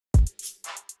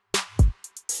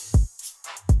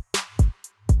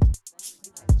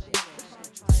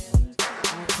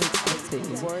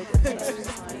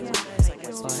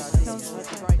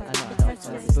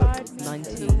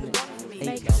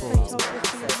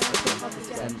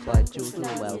by Georgia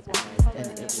Metaxas, and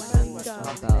it was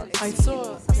about I saw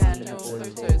your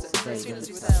photos as soon as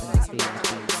you were there.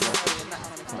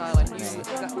 Style I knew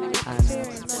exactly what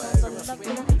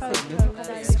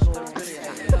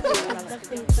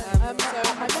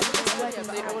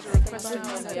the order of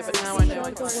questions here, but now I know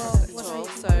I can't at all.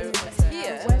 So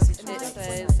here it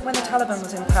says, when the Taliban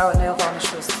was in power, nail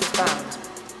varnish was banned,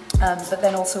 but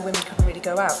then also women couldn't really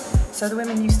go out. So the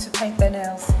women used to paint their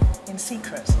nails in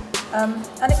secret, and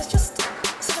it was just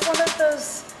sort of one of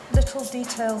those little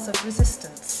details of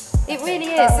resistance. It really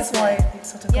is. That was why it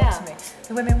sort of got to me.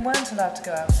 The women weren't allowed to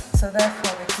go out, so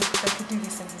therefore they could do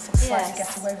these things and sort of slightly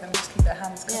get away with them, just keep their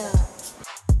hands covered.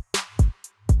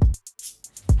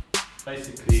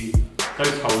 Basically,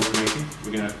 those holes we're making,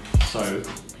 we're going to sew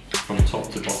from top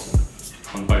to bottom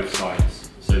on both sides.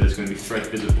 So there's going to be thread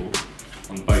visible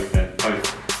on both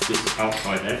this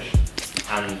outside edge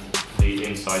and the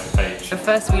inside page. So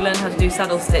first we learned how to do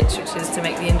saddle stitch, which is to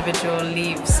make the individual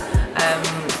leaves.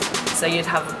 So you'd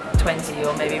have 20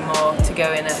 or maybe more to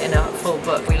go in a full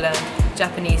book. We learned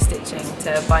Japanese stitching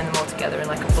to bind them all together in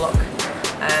like a block,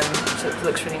 which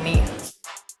looks really neat.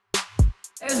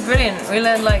 It was brilliant. We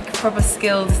learned like proper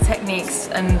skilled techniques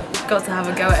and got to have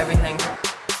a go at everything.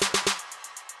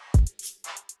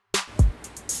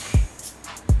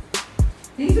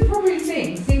 These are probably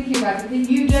things, thinking about it, that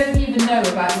you don't even know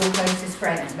about your closest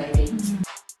friends, maybe.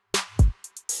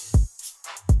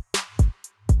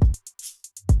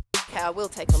 Okay, I will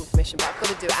take on the commission, but I've got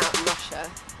to do it out in Russia,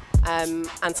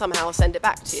 and somehow I'll send it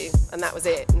back to you, and that was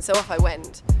it. And so off I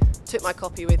went, took my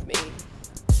copy with me,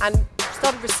 and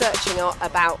started researching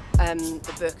about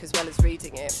the book as well as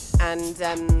reading it, and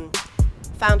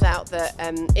found out that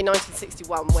in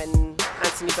 1961, when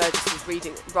Anthony Burgess was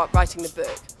writing the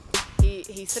book,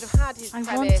 he sort of had his premise.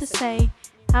 I want to say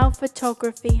how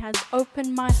photography has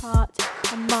opened my heart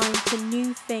and mind to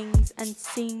new things and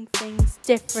seeing things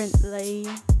differently.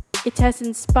 It has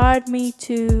inspired me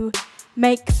to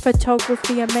make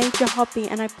photography a major hobby,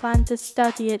 and I plan to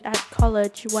study it at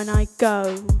college when I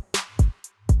go.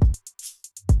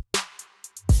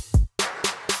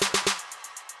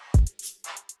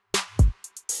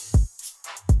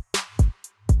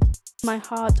 My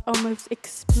heart almost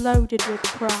exploded with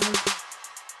pride.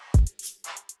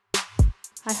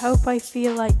 I hope I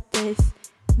feel like this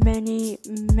many,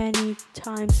 many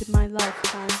times in my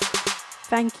lifetime.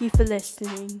 Thank you for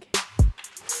listening.